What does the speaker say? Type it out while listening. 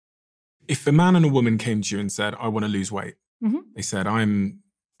If a man and a woman came to you and said, I want to lose weight, they said, I'm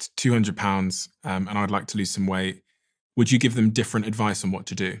 200 pounds and I'd like to lose some weight, would you give them different advice on what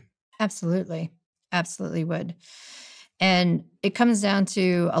to do? Absolutely. Absolutely would. And it comes down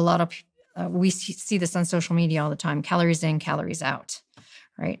to a lot of, we see this on social media all the time, calories in, calories out,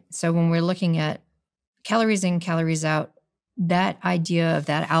 right? So when we're looking at calories in, calories out, that idea of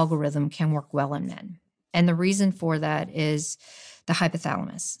that algorithm can work well in men. And the reason for that is the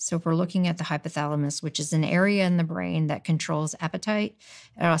hypothalamus. So if we're looking at the hypothalamus, which is an area in the brain that controls appetite,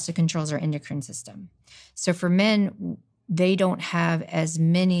 it also controls our endocrine system. So for men, they don't have as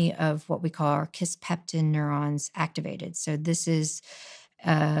many of what we call our kisspeptin neurons activated. So this is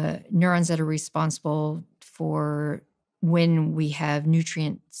neurons that are responsible for when we have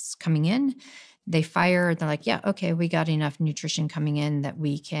nutrients coming in. They fire, they're like, yeah, okay, we got enough nutrition coming in that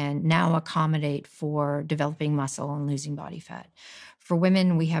we can now accommodate for developing muscle and losing body fat. For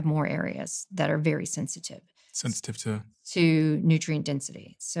women, we have more areas that are very sensitive. Sensitive to nutrient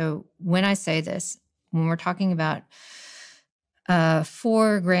density. So when I say this, when we're talking about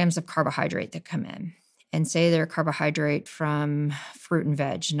 4 grams of carbohydrate that come in, and say they're carbohydrate from fruit and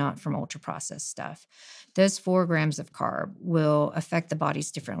veg, not from ultra-processed stuff, those 4 grams of carb will affect the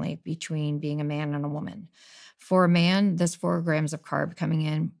bodies differently between being a man and a woman. For a man, those 4 grams of carb coming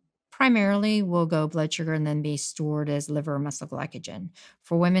in primarily will go blood sugar and then be stored as liver or muscle glycogen.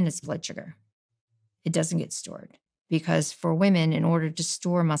 For women, it's blood sugar. It doesn't get stored because for women, in order to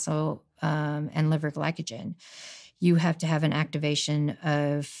store muscle and liver glycogen, you have to have an activation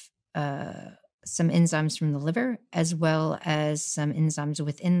of some enzymes from the liver, as well as some enzymes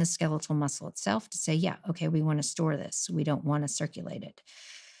within the skeletal muscle itself to say, yeah, okay, we want to store this. We don't want to circulate it.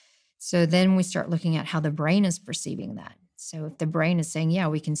 So then we start looking at how the brain is perceiving that. So if the brain is saying, yeah,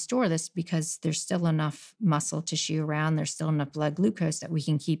 we can store this because there's still enough muscle tissue around, there's still enough blood glucose that we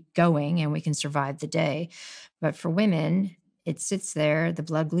can keep going and we can survive the day. But for women, it sits there, the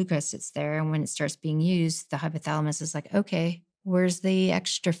blood glucose sits there, and when it starts being used, the hypothalamus is like, okay, where's the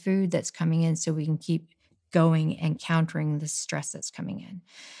extra food that's coming in so we can keep going and countering the stress that's coming in?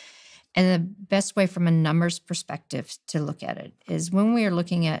 And the best way from a numbers perspective to look at it is when we are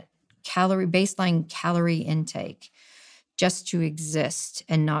looking at baseline calorie intake, just to exist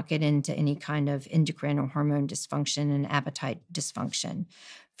and not get into any kind of endocrine or hormone dysfunction and appetite dysfunction.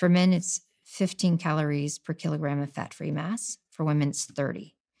 For men, it's 15 calories per kilogram of fat-free mass. For women, it's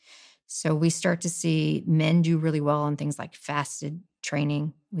 30. So we start to see men do really well on things like fasted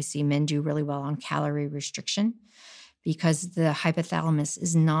training. We see men do really well on calorie restriction because the hypothalamus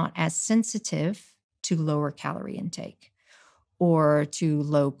is not as sensitive to lower calorie intake or to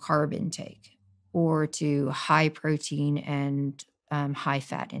low carb intake or to high protein and high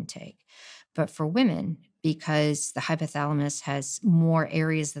fat intake. But for women, because the hypothalamus has more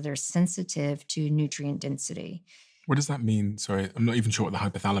areas that are sensitive to nutrient density. What does that mean? Sorry, I'm not even sure what the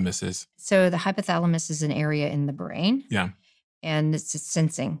hypothalamus is. So the hypothalamus is an area in the brain. Yeah. And it's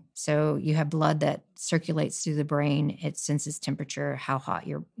sensing. So you have blood that circulates through the brain. It senses temperature, how hot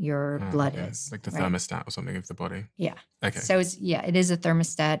your blood is. Like the thermostat or something of the body. Yeah. Okay. So it is a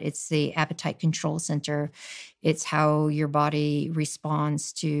thermostat. It's the appetite control center. It's how your body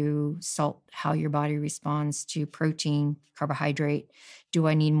responds to salt, how your body responds to protein, carbohydrate. Do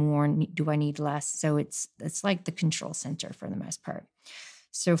I need more? Do I need less? So it's like the control center for the most part.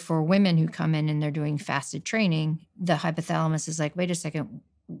 So for women who come in and they're doing fasted training, the hypothalamus is like, wait a second,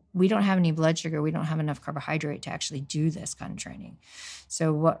 we don't have any blood sugar. We don't have enough carbohydrate to actually do this kind of training.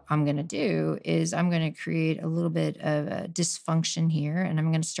 So what I'm going to do is I'm going to create a little bit of a dysfunction here, and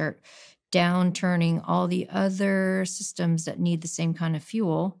I'm going to start downturning all the other systems that need the same kind of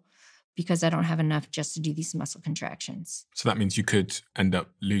fuel because I don't have enough just to do these muscle contractions. So that means you could end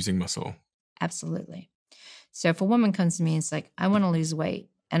up losing muscle. Absolutely. So if a woman comes to me and it's like, I want to lose weight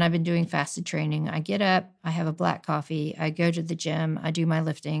and I've been doing fasted training, I get up, I have a black coffee, I go to the gym, I do my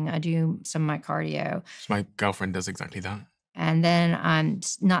lifting, I do some of my cardio. So my girlfriend does exactly that. And then I'm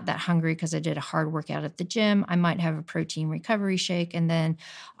not that hungry because I did a hard workout at the gym. I might have a protein recovery shake and then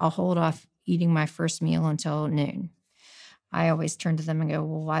I'll hold off eating my first meal until noon. I always turn to them and go,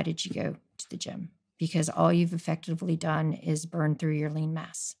 well, why did you go to the gym? Because all you've effectively done is burn through your lean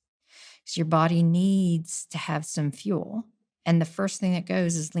mass. So your body needs to have some fuel. And the first thing that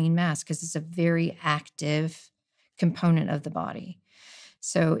goes is lean mass because it's a very active component of the body.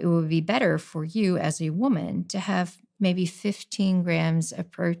 So it would be better for you as a woman to have maybe 15 grams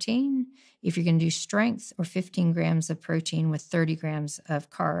of protein if you're going to do strength, or 15 grams of protein with 30 grams of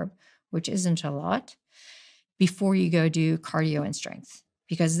carb, which isn't a lot, before you go do cardio and strength.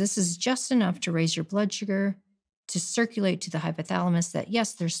 Because this is just enough to raise your blood sugar, to circulate to the hypothalamus that,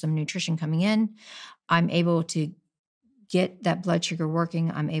 yes, there's some nutrition coming in. I'm able to get that blood sugar working.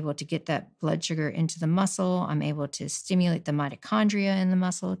 I'm able to get that blood sugar into the muscle. I'm able to stimulate the mitochondria in the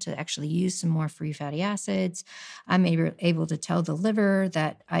muscle to actually use some more free fatty acids. I'm able to tell the liver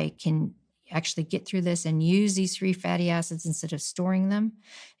that I can actually get through this and use these free fatty acids instead of storing them.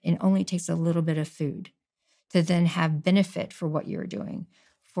 It only takes a little bit of food to then have benefit for what you're doing.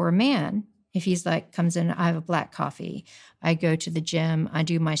 For a man, if he's like, comes in, I have a black coffee, I go to the gym, I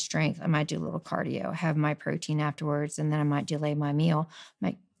do my strength, I might do a little cardio, have my protein afterwards, and then I might delay my meal. I'm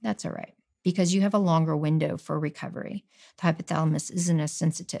like, that's all right, because you have a longer window for recovery. The hypothalamus isn't as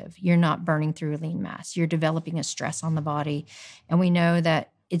sensitive. You're not burning through lean mass. You're developing a stress on the body. And we know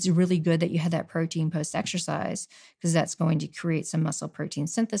that it's really good that you had that protein post-exercise, because that's going to create some muscle protein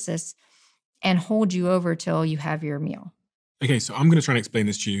synthesis and hold you over till you have your meal. Okay, so I'm going to try and explain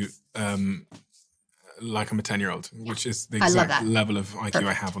this to you like I'm a 10-year-old, which is the exact level of IQ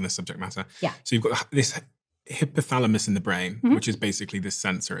I have on this subject matter. Yeah. So you've got this hypothalamus in the brain, which is basically this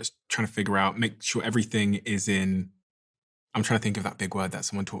sensor. It's trying to figure out, make sure everything is in, I'm trying to think of that big word that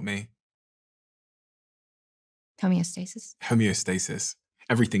someone taught me. Homeostasis. Homeostasis.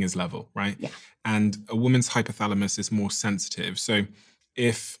 Everything is level, right? Yeah. And a woman's hypothalamus is more sensitive. So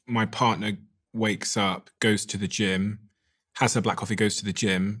if my partner wakes up, goes to the gym, has her black coffee, goes to the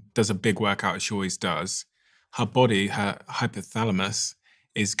gym, does a big workout as she always does, her body, her hypothalamus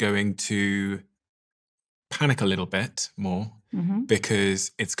is going to panic a little bit more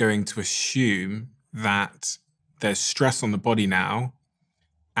because it's going to assume that there's stress on the body now,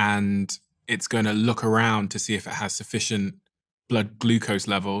 and it's going to look around to see if it has sufficient blood glucose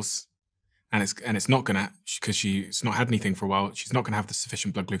levels. And it's not going to, because she's not had anything for a while, she's not going to have the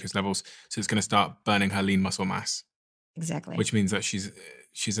sufficient blood glucose levels. So it's going to start burning her lean muscle mass. Exactly. Which means that she's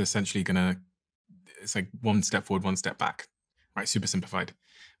essentially going to, it's like one step forward, one step back, right? Super simplified.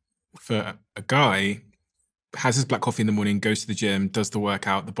 For a guy, has his black coffee in the morning, goes to the gym, does the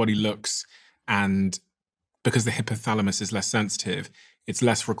workout, the body looks, and because the hypothalamus is less sensitive, it's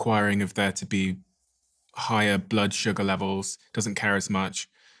less requiring of there to be higher blood sugar levels, doesn't care as much.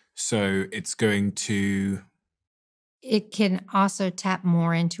 So it's going to... It can also tap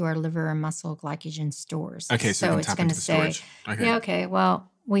more into our liver and muscle glycogen stores. Okay, so it's going to say, storage. Okay. Yeah, okay,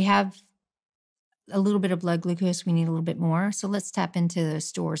 well, we have a little bit of blood glucose. We need a little bit more. So let's tap into those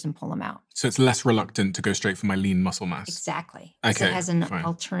stores and pull them out. So it's less reluctant to go straight for my lean muscle mass. Exactly. Okay, so it has an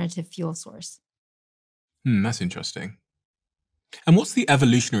alternative fuel source. That's interesting. And what's the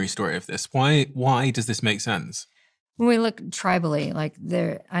evolutionary story of this? Why does this make sense? When we look tribally, like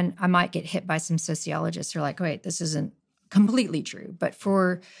I might get hit by some sociologists who are like, wait, this isn't completely true. But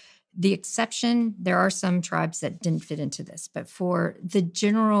for the exception, there are some tribes that didn't fit into this. But for the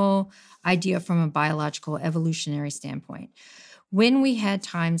general idea from a biological evolutionary standpoint, when we had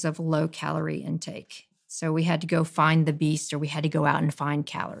times of low calorie intake, so we had to go find the beast or we had to go out and find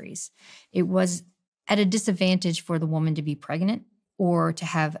calories, it was at a disadvantage for the woman to be pregnant or to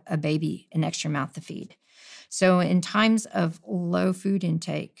have a baby, an extra mouth to feed. So in times of low food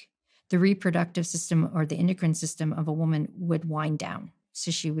intake, the reproductive system or the endocrine system of a woman would wind down. So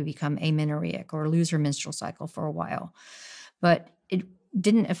she would become amenorrheic or lose her menstrual cycle for a while. But it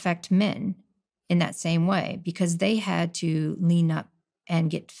didn't affect men in that same way because they had to lean up and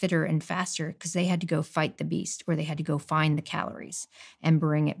get fitter and faster because they had to go fight the beast or they had to go find the calories and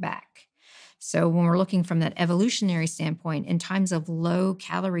bring it back. So when we're looking from that evolutionary standpoint, in times of low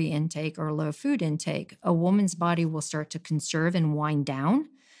calorie intake or low food intake, a woman's body will start to conserve and wind down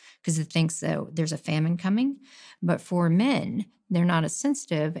because it thinks that there's a famine coming. But for men, they're not as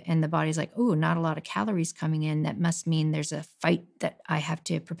sensitive and the body's like, oh, not a lot of calories coming in. That must mean there's a fight that I have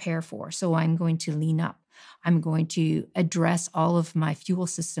to prepare for. So I'm going to lean up. I'm going to address all of my fuel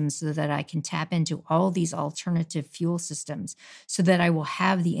systems so that I can tap into all these alternative fuel systems so that I will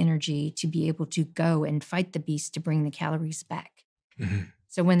have the energy to be able to go and fight the beast to bring the calories back.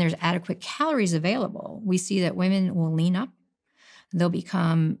 So when there's adequate calories available, we see that women will lean up. They'll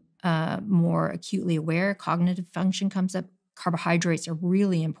become more acutely aware. Cognitive function comes up. Carbohydrates are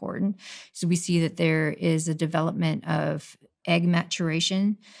really important. So we see that there is a development of egg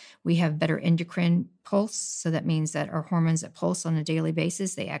maturation. We have better endocrine pulse. So that means that our hormones that pulse on a daily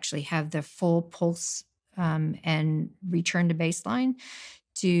basis, they actually have their full pulse and return to baseline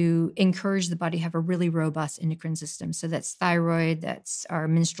to encourage the body to have a really robust endocrine system. So that's thyroid, that's our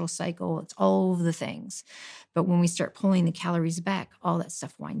menstrual cycle, it's all of the things. But when we start pulling the calories back, all that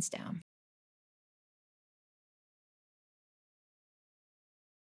stuff winds down.